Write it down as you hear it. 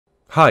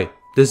Hi,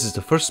 this is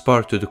the first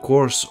part to the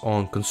course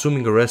on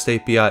consuming a REST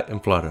API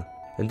in Flutter.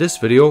 In this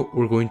video,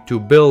 we're going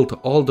to build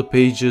all the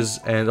pages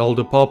and all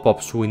the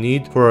pop-ups we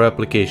need for our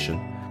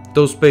application.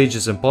 Those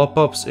pages and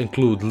pop-ups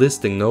include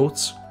listing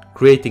notes,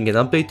 creating and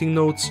updating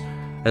notes,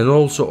 and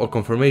also a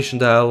confirmation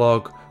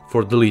dialog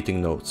for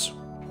deleting notes.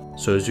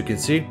 So as you can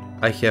see,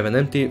 I have an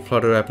empty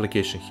Flutter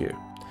application here.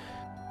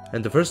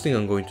 And the first thing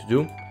I'm going to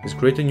do is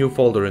create a new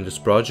folder in this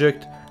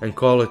project and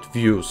call it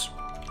Views.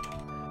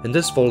 In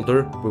this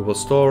folder, we will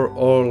store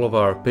all of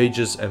our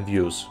pages and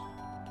views.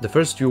 The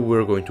first view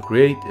we're going to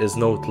create is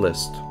Note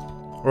List.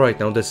 Alright,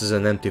 now this is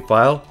an empty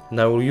file,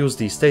 and I will use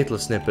the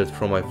stateless snippet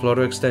from my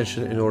Flutter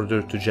extension in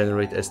order to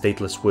generate a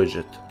stateless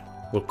widget.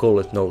 We'll call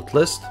it Note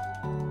List,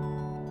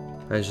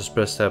 and just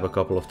press tab a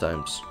couple of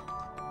times.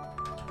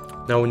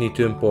 Now we need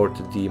to import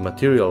the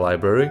material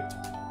library.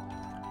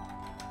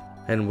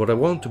 And what I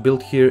want to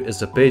build here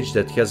is a page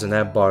that has an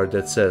app bar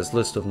that says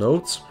List of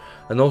Notes,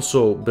 and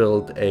also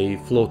build a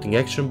floating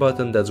action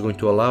button that's going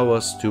to allow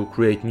us to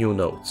create new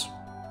notes.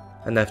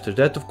 And after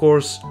that, of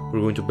course, we're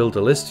going to build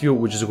a list view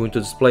which is going to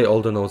display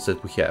all the notes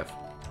that we have.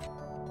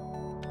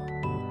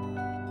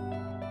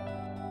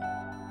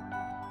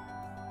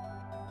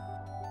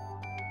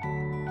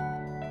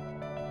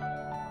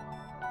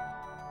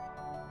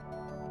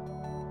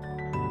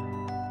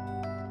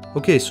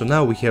 Okay, so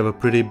now we have a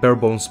pretty bare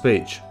bones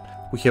page.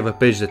 We have a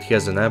page that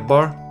has an app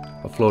bar,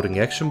 a floating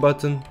action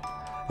button,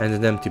 and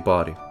an empty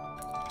body.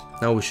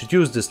 Now we should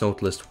use this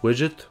note list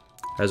widget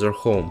as our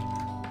home.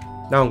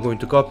 Now I'm going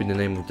to copy the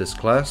name of this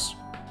class,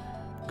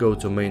 go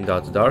to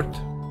main.dart,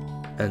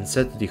 and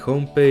set the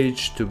home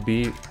page to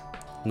be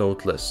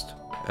note list.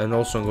 And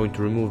also I'm going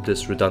to remove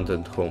this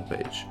redundant home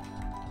page.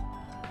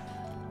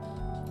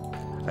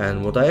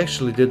 And what I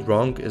actually did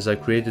wrong is I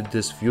created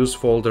this views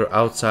folder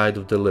outside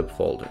of the lib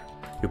folder.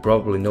 You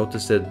probably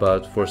noticed it,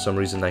 but for some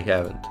reason I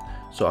haven't.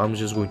 So I'm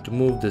just going to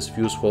move this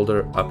views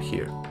folder up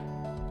here.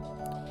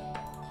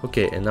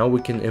 Okay, and now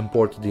we can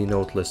import the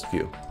note list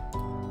view.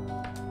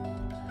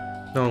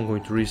 Now I'm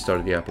going to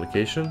restart the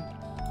application,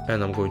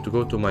 and I'm going to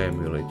go to my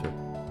emulator.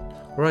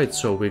 Alright,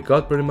 so we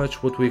got pretty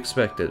much what we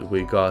expected.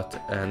 We got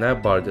an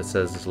app bar that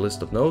says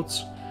list of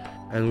notes,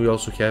 and we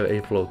also have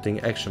a floating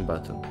action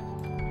button.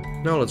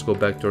 Now let's go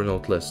back to our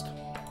note list.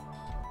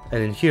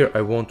 And in here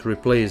I want to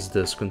replace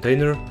this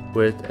container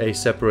with a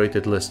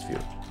separated list view.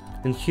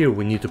 And here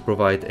we need to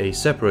provide a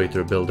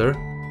separator builder.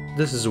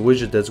 This is a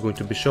widget that's going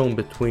to be shown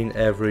between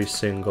every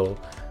single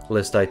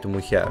list item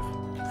we have.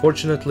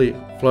 Fortunately,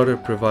 Flutter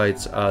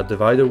provides a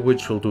divider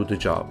which will do the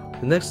job.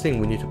 The next thing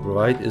we need to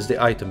provide is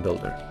the item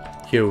builder.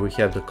 Here we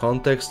have the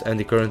context and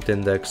the current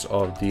index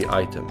of the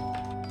item.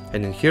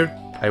 And in here,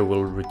 I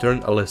will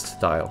return a list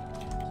style.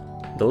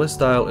 The list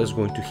style is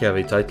going to have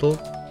a title,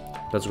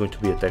 that's going to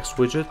be a text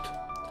widget,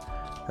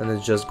 and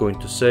it's just going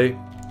to say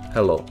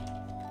hello.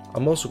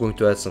 I'm also going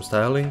to add some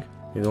styling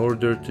in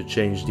order to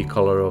change the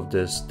color of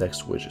this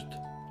text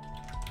widget.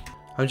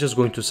 I'm just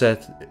going to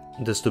set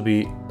this to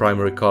be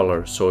primary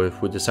color, so if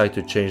we decide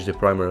to change the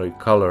primary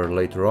color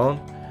later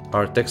on,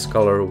 our text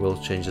color will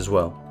change as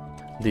well.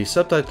 The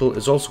subtitle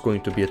is also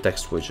going to be a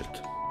text widget.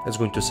 It's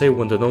going to say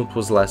when the note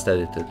was last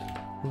edited.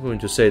 I'm going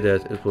to say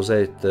that it was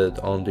edited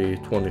on the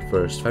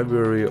 21st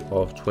February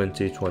of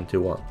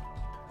 2021.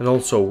 And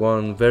also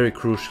one very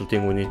crucial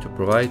thing we need to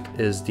provide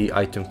is the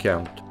item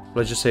count.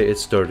 Let's just say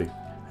it's 30.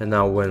 And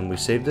now when we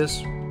save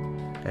this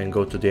and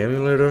go to the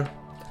emulator,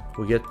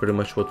 we get pretty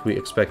much what we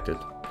expected.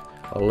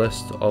 A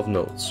list of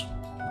notes.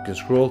 You can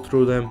scroll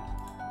through them,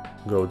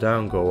 go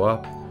down, go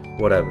up,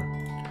 whatever.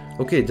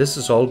 Okay, this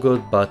is all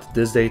good, but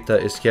this data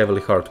is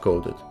heavily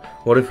hard-coded.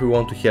 What if we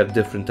want to have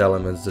different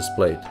elements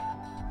displayed?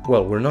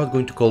 Well, we're not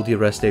going to call the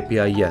REST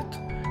API yet,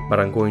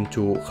 but I'm going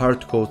to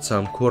hard-code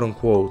some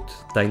quote-unquote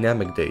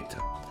dynamic data.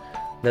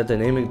 That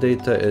dynamic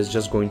data is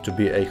just going to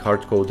be a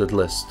hard-coded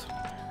list.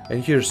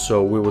 And here,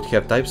 so we would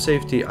have type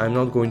safety. I'm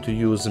not going to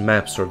use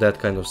maps or that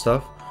kind of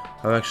stuff.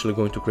 I'm actually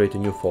going to create a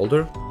new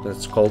folder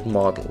that's called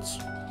models.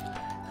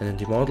 And in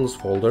the models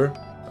folder,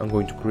 I'm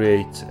going to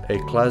create a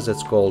class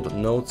that's called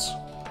notes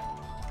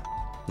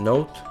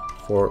note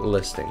for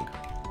listing.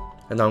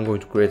 And now I'm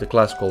going to create a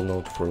class called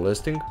note for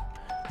listing.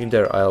 In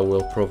there I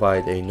will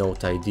provide a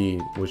note ID,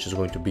 which is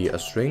going to be a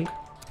string.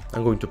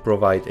 I'm going to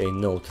provide a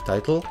note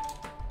title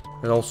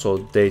and also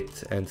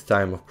date and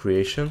time of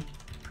creation.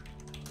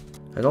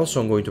 And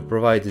also I'm going to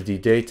provide the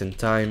date and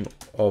time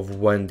of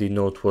when the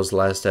note was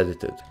last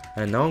edited.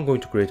 And now I'm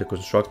going to create a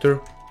constructor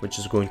which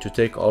is going to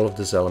take all of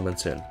these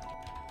elements in.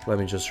 Let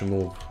me just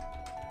remove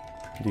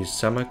these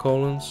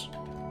semicolons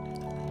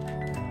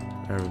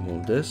and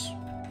remove this.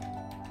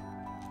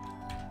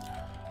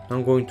 Now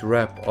I'm going to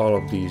wrap all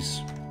of these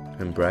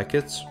in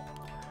brackets,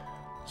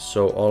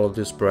 so all of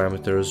these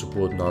parameters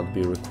would not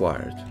be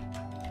required.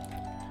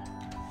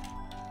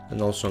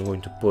 And also I'm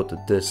going to put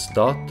this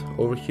dot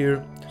over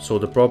here, so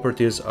the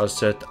properties are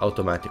set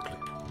automatically.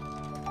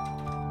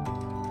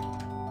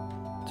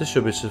 This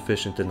should be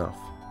sufficient enough.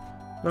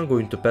 Now I'm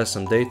going to pass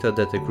some data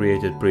that I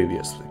created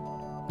previously.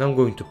 Now I'm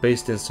going to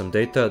paste in some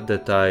data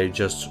that I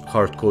just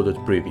hard-coded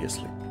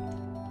previously.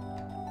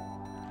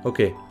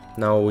 Okay,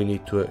 now we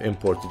need to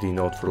import the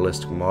node for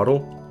listing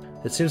model.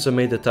 It seems I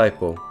made a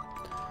typo.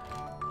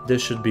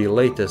 This should be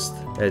latest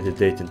edit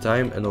date and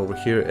time, and over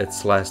here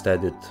it's last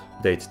edit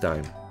date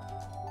time.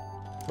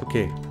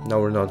 Okay, now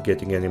we're not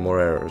getting any more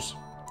errors.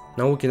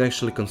 Now we can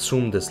actually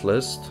consume this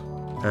list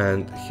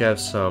and have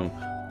some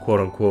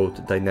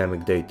quote-unquote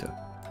dynamic data.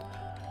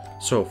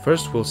 So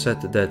first we'll set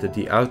that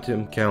the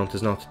item count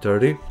is not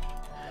 30,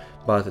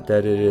 but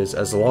that it is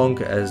as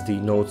long as the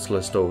nodes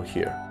list over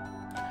here.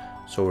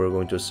 So we're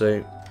going to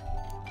say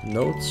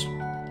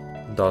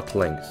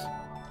nodes.length.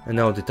 And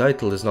now the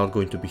title is not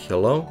going to be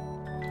hello,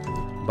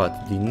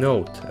 but the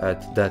note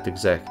at that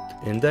exact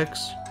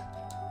index,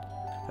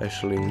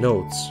 actually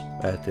nodes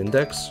at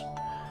index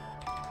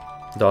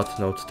dot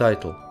note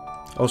title.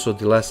 Also,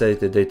 the last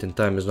edited date and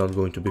time is not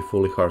going to be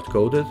fully hard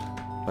coded,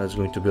 but it's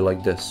going to be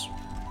like this,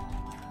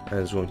 and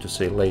it's going to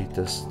say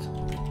latest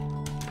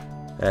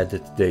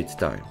edit date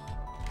time.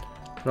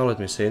 Now let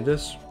me save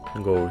this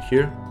and go over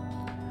here,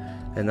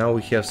 and now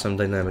we have some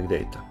dynamic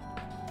data.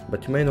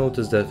 But you may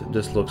notice that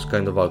this looks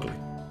kind of ugly.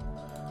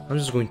 I'm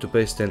just going to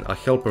paste in a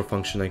helper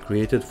function I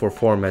created for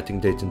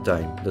formatting date and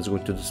time that's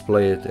going to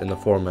display it in the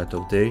format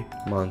of day,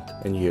 month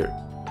and year.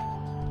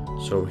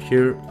 So over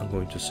here I'm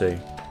going to say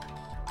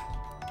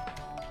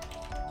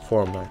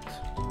format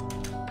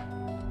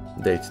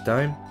date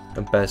time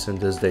and pass in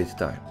this date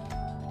time.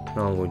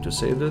 Now I'm going to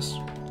save this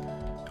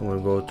and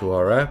we'll go to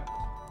our app.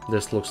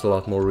 This looks a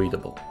lot more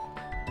readable.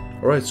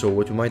 Alright, so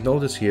what you might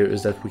notice here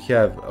is that we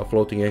have a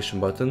floating action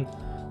button,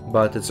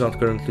 but it's not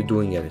currently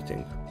doing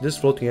anything. This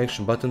floating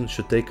action button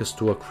should take us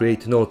to a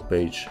create node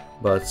page,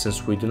 but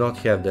since we do not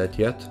have that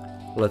yet,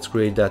 let's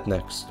create that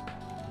next.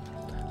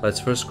 Let's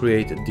first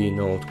create the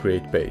node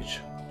create page.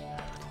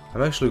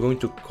 I'm actually going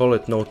to call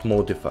it node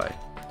modify,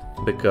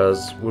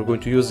 because we're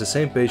going to use the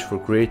same page for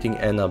creating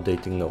and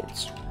updating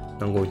nodes.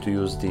 I'm going to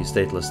use the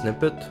stateless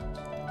snippet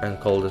and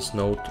call this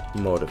node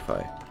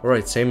modify.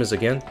 Alright, same as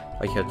again,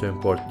 I had to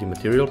import the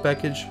material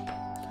package,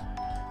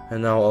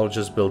 and now I'll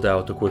just build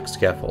out a quick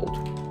scaffold.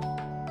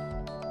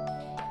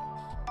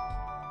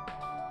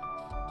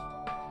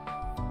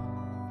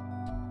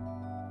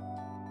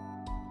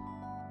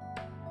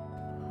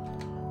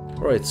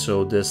 Alright,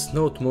 so this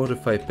node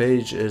modify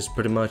page is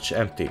pretty much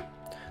empty.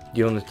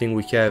 The only thing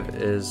we have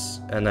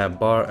is an app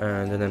bar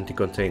and an empty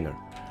container.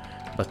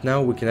 But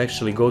now we can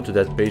actually go to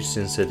that page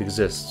since it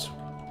exists.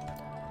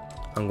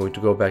 I'm going to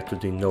go back to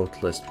the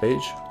node list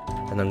page,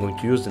 and I'm going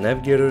to use the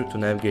navigator to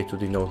navigate to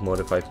the node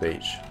modify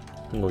page.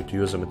 I'm going to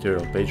use a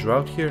material page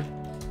route here,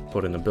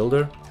 put in a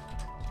builder,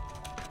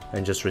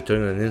 and just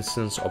return an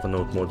instance of a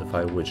node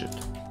modify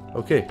widget.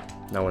 Okay,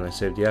 now when I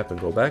save the app and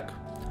go back,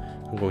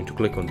 I'm going to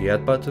click on the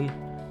add button,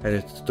 and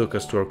it took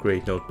us to our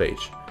create node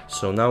page.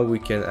 So now we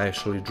can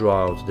actually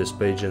draw out this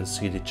page and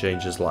see the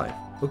changes live.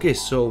 Okay,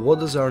 so what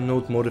does our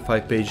node modify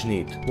page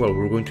need? Well,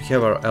 we're going to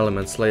have our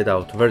elements laid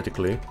out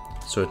vertically,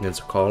 so it needs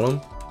a column,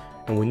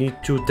 and we need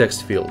two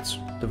text fields.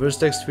 The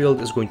first text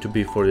field is going to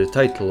be for the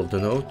title of the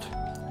node,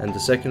 and the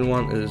second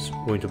one is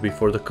going to be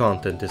for the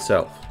content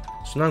itself.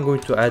 So now I'm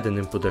going to add an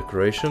input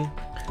declaration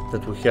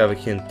that will have a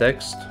hint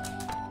text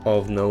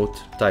of node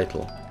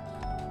title,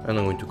 and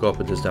I'm going to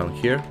copy this down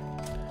here,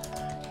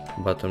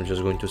 but I'm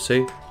just going to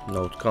say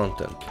node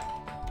content.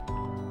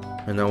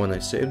 And now when I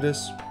save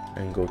this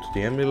and go to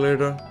the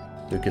emulator,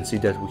 you can see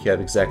that we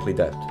have exactly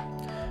that.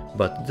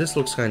 But this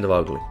looks kind of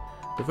ugly.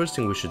 The first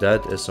thing we should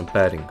add is some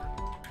padding.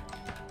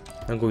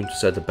 I'm going to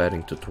set the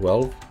padding to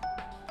 12,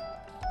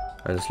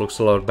 and this looks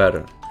a lot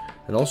better.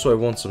 And also I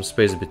want some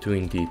space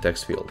between the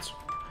text fields.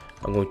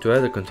 I'm going to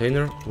add a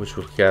container which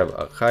will have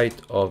a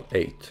height of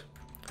 8.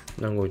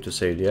 And I'm going to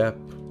save the app,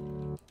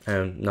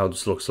 and now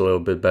this looks a little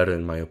bit better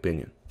in my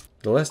opinion.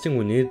 The last thing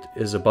we need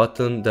is a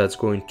button that's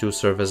going to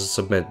serve as a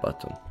submit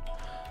button.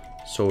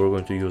 So we're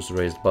going to use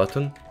raised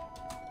button,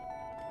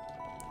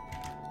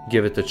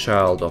 give it a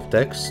child of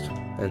text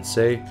and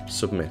say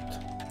submit.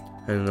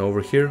 And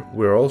over here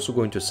we're also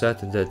going to set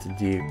that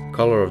the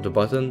color of the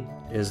button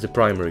is the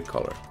primary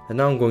color. And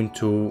now I'm going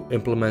to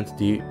implement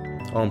the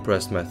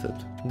onPressed method.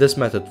 This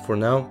method for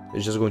now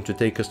is just going to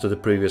take us to the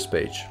previous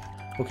page.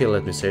 Okay,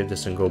 let me save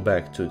this and go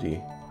back to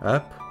the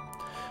app.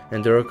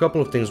 And there are a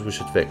couple of things we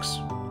should fix.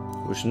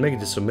 We should make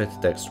the submit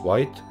text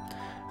white,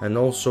 and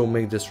also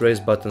make this raise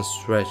button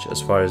stretch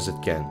as far as it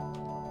can.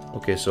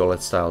 Okay, so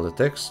let's style the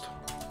text.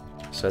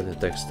 Set the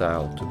text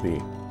style to be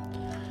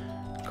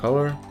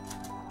color,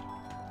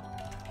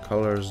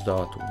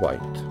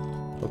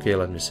 colors.white. Okay,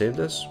 let me save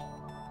this.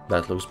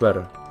 That looks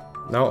better.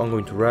 Now I'm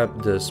going to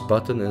wrap this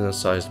button in a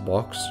sized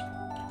box.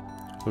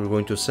 We're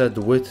going to set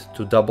the width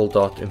to double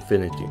dot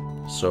infinity,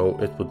 so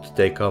it would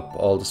take up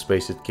all the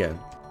space it can.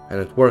 And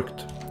it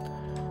worked.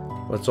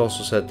 Let's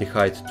also set the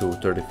height to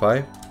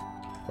 35.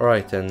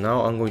 Alright, and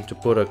now I'm going to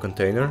put a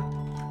container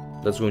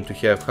that's going to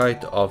have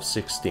height of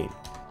 16.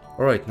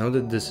 Alright, now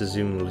that this is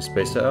evenly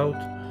spaced out,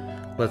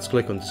 let's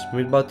click on the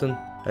submit button,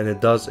 and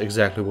it does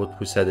exactly what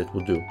we said it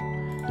would do.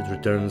 It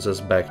returns us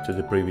back to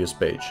the previous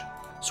page.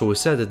 So we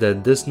said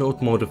that this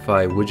node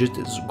modify widget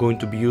is going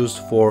to be used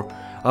for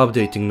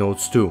updating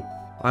nodes too.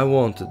 I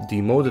want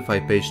the modify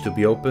page to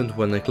be opened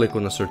when I click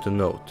on a certain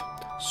node.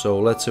 So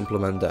let's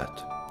implement that.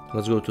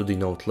 Let's go to the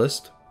node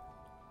list,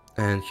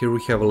 and here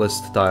we have a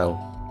list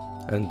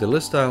style, and the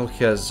list style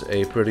has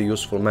a pretty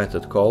useful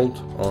method called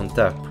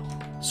onTap.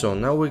 So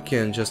now we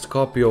can just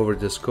copy over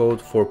this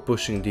code for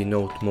pushing the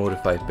node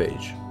modify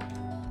page.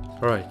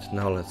 Alright,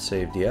 now let's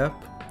save the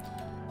app,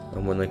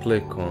 and when I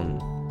click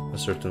on a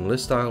certain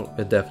list style,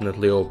 it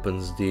definitely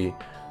opens the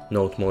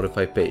node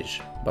modify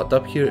page. But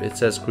up here it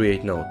says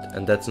create node,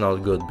 and that's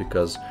not good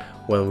because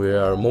when we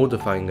are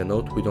modifying a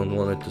node, we don't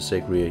want it to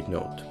say create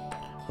node.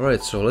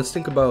 Alright, so let's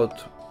think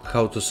about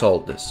how to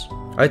solve this.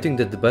 I think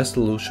that the best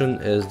solution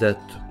is that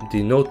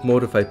the node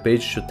modify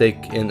page should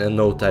take in a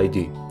node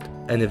ID.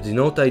 And if the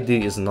node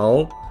ID is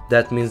null,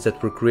 that means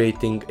that we're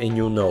creating a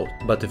new node.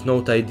 But if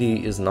node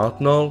ID is not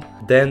null,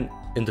 then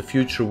in the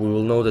future we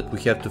will know that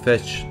we have to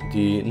fetch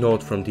the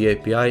node from the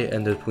API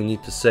and that we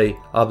need to say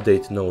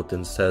update node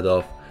instead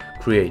of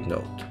create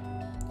node.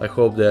 I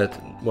hope that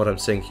what I'm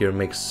saying here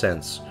makes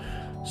sense.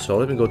 So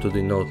let me go to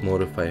the node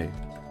modify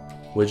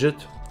widget,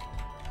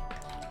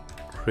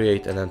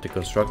 create an empty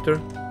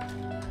constructor,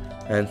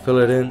 and fill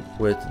it in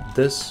with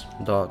this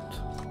dot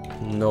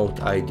node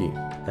ID,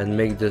 and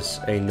make this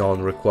a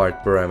non-required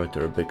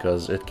parameter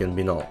because it can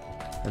be null.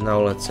 And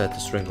now let's set the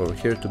string over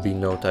here to be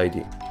node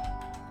ID,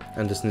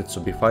 and this needs to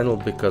be final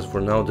because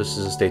for now this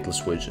is a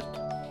stateless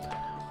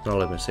widget. Now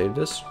let me save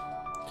this.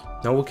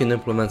 Now we can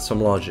implement some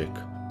logic.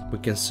 We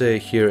can say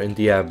here in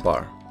the app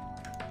bar,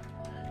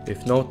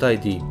 if node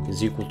ID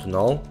is equal to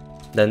null,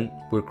 then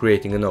we're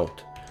creating a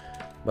node,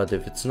 but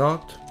if it's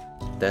not,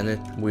 then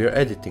we're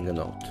editing a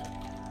node.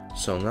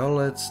 So now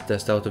let's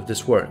test out if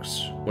this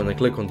works. When I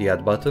click on the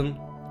add button,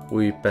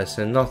 we pass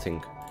in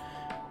nothing,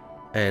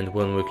 and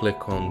when we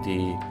click on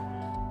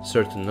the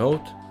certain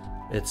node,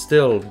 it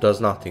still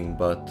does nothing,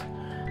 but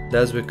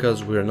that's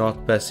because we're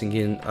not passing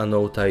in a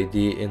node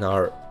ID in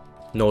our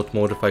node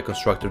modify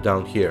constructor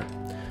down here.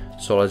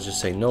 So let's just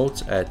say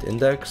nodes at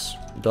index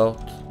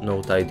dot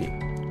node ID.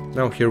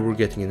 Now here we're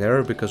getting an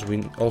error because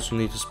we also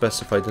need to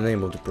specify the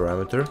name of the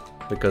parameter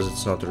because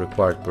it's not a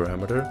required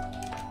parameter.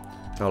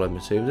 Now let me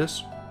save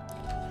this.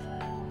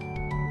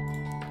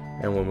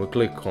 And when we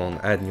click on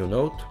add new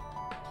node,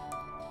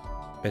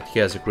 it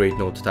has a create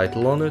node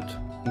title on it.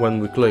 When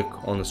we click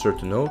on a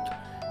certain node,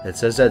 it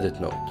says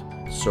edit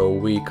node. So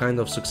we kind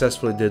of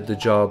successfully did the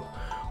job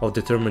of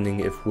determining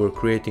if we're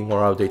creating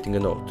or outdating a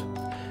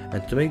node.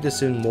 And to make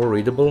this even more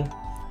readable,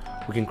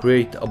 we can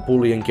create a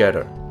boolean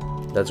getter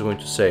that's going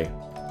to say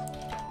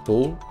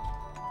bool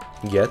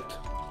get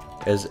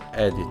is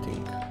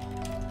editing.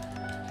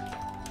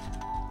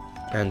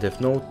 And if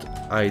node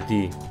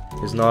ID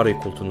is not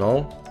equal to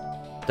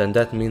null, then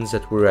that means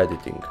that we're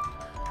editing.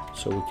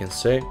 So we can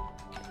say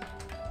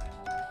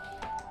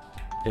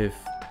if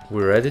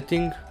we're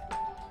editing,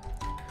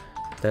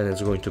 then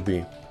it's going to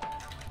be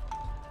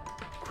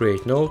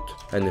create node,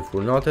 and if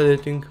we're not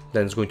editing,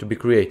 then it's going to be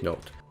create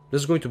node. This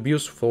is going to be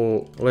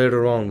useful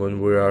later on when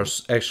we are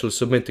actually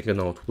submitting a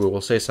node. We will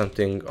say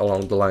something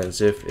along the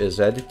lines if is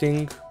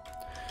editing,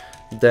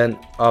 then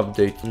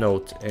update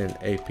node in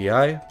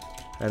API,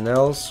 and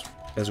else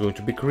is going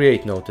to be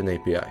create node in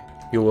API.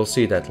 You will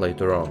see that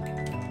later on.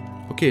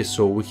 Okay,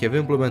 so we have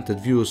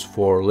implemented views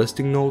for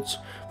listing nodes,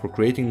 for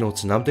creating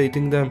nodes and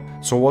updating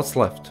them. So what's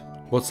left?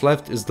 What's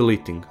left is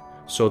deleting.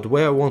 So the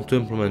way I want to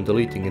implement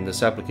deleting in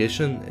this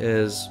application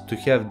is to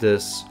have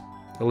this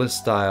list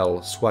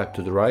style swipe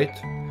to the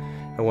right,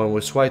 and when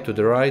we swipe to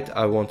the right,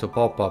 I want a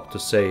pop-up to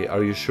say,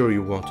 are you sure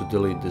you want to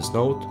delete this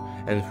node?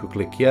 And if we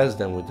click yes,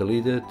 then we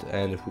delete it,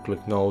 and if we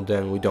click no,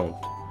 then we don't.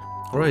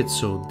 Alright,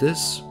 so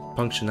this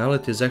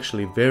functionality is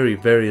actually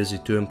very easy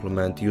to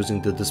implement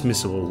using the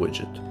dismissible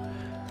widget.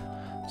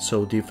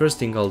 So the first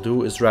thing I'll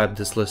do is wrap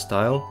this list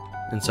style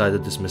inside the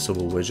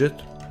dismissible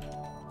widget.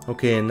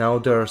 Okay, and now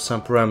there are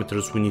some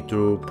parameters we need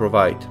to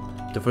provide.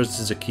 The first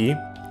is a key,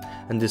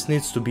 and this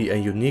needs to be a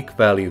unique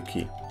value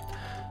key.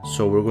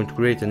 So we're going to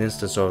create an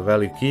instance of a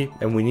value key,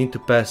 and we need to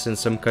pass in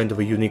some kind of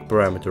a unique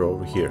parameter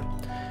over here.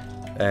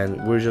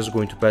 And we're just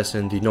going to pass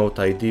in the node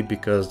ID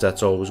because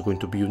that's always going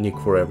to be unique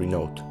for every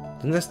node.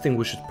 The next thing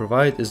we should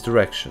provide is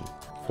direction.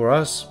 For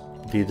us,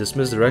 the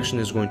dismiss direction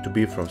is going to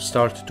be from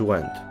start to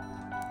end,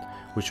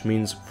 which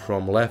means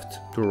from left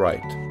to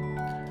right.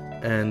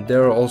 And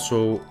there are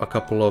also a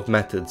couple of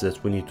methods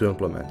that we need to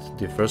implement.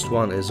 The first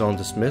one is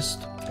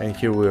onDismissed, and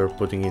here we are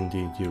putting in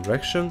the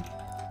direction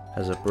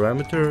as a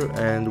parameter,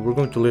 and we're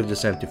going to leave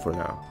this empty for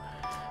now.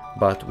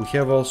 But we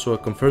have also a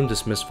confirm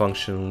dismiss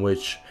function,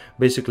 which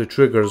basically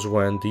triggers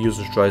when the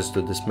user tries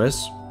to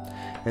dismiss,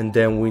 and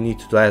then we need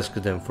to ask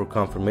them for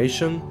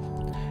confirmation,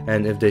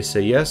 and if they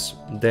say yes,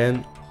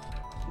 then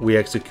we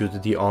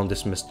execute the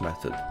onDismissed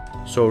method.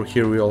 So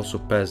here we also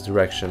pass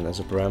direction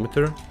as a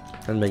parameter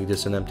and make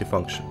this an empty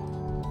function.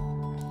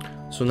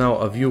 So now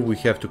a view we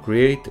have to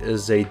create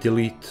is a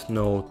delete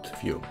node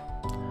view.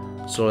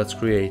 So let's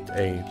create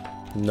a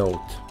node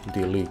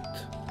delete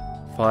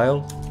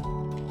file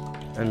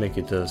and make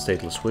it a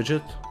stateless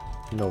widget,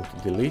 node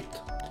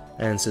delete,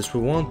 And since we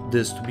want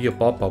this to be a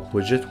pop-up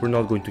widget, we're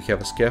not going to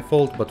have a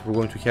scaffold, but we're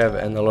going to have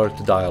an alert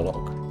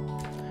dialog.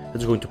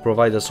 It's going to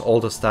provide us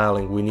all the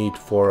styling we need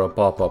for a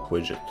pop-up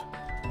widget.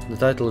 The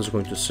title is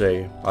going to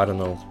say, I don't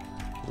know,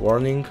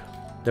 warning.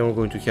 Then we're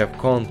going to have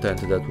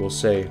content that will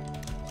say,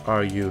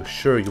 are you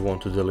sure you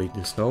want to delete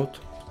this note?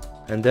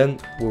 And then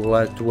we will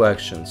add two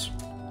actions,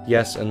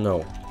 yes and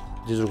no.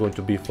 These are going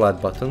to be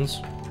flat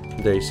buttons.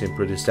 They seem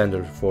pretty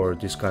standard for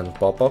this kind of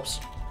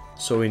pop-ups.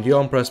 So in the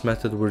onPress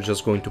method, we're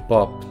just going to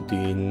pop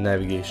the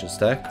navigation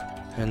stack.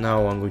 And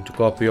now I'm going to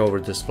copy over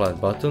this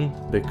flat button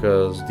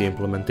because the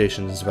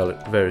implementation is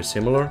very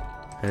similar,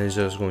 and it's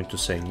just going to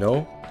say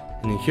no.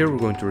 And in here we're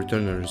going to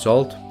return a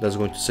result that's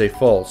going to say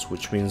false,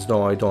 which means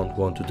no, I don't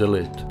want to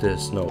delete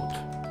this note.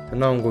 And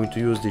now I'm going to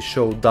use the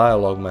show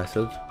dialog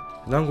method.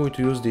 And I'm going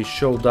to use the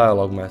show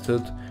dialog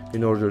method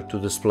in order to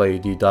display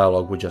the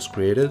dialog we just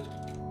created.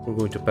 We're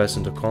going to pass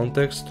in the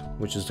context,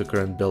 which is the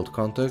current build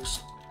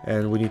context,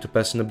 and we need to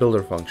pass in a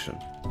builder function,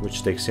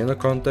 which takes in a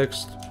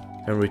context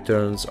and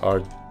returns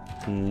our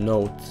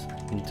note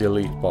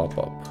delete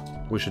pop-up.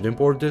 We should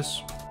import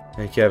this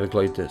and have it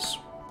like this.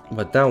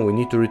 But now we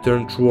need to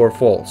return true or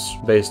false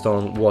based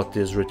on what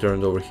is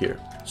returned over here.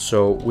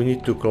 So we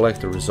need to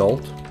collect a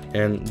result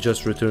and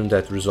just return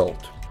that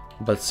result.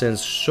 But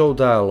since show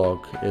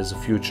dialog is a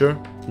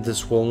future,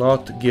 this will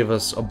not give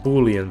us a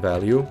boolean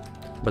value,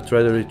 but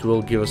rather it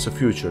will give us a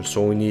future.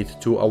 So we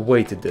need to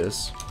await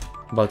this,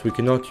 but we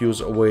cannot use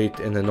await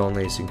in a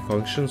non-async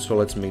function. So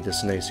let's make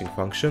this an async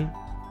function.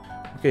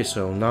 Okay,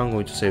 so now I'm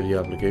going to save the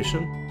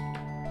application.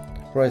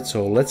 Right,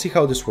 so let's see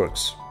how this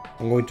works.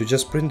 I'm going to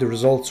just print the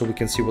result so we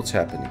can see what's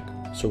happening.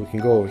 So we can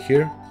go over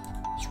here,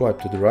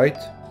 swipe to the right,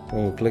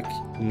 when we click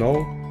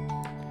no,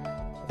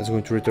 it's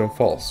going to return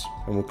false.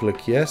 When we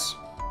click yes,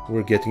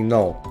 we're getting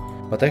null.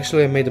 But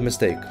actually I made a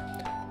mistake.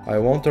 I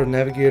want our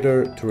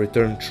navigator to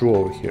return true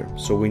over here,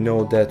 so we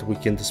know that we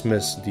can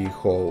dismiss the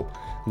whole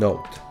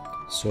note.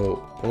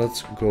 So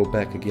let's go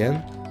back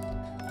again,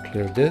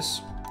 clear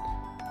this.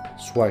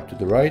 Swipe to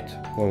the right,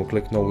 when we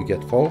click no we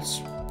get false,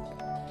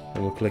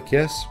 when we click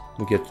yes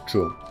we get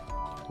true,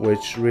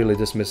 which really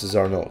dismisses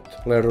our note.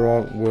 Later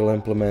on we'll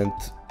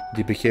implement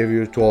the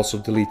behavior to also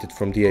delete it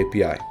from the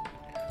API.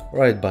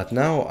 Right, but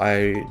now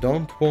I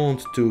don't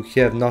want to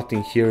have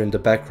nothing here in the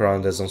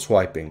background as I'm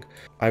swiping.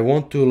 I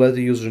want to let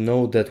the user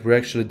know that we're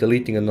actually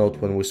deleting a note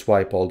when we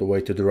swipe all the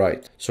way to the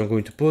right. So I'm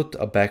going to put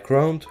a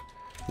background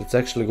that's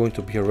actually going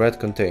to be a red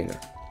container.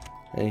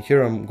 And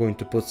here I'm going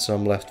to put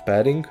some left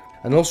padding.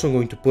 And also I'm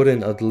going to put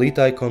in a delete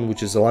icon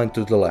which is aligned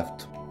to the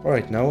left.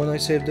 Alright, now when I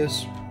save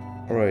this,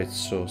 alright,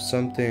 so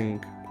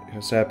something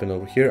has happened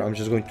over here. I'm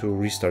just going to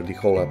restart the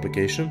whole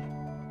application.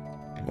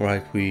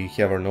 Alright, we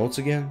have our notes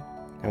again,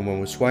 and when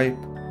we swipe,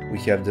 we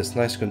have this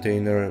nice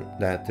container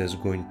that is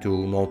going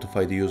to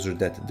notify the user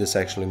that this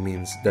actually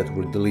means that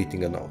we're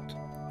deleting a note.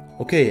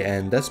 Okay,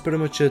 and that's pretty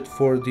much it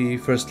for the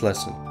first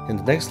lesson. In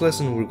the next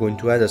lesson, we're going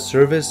to add a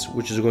service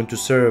which is going to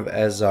serve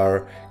as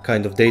our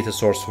kind of data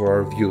source for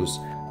our views.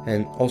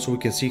 And also we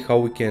can see how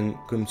we can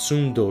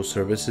consume those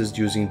services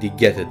using the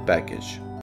getIt package.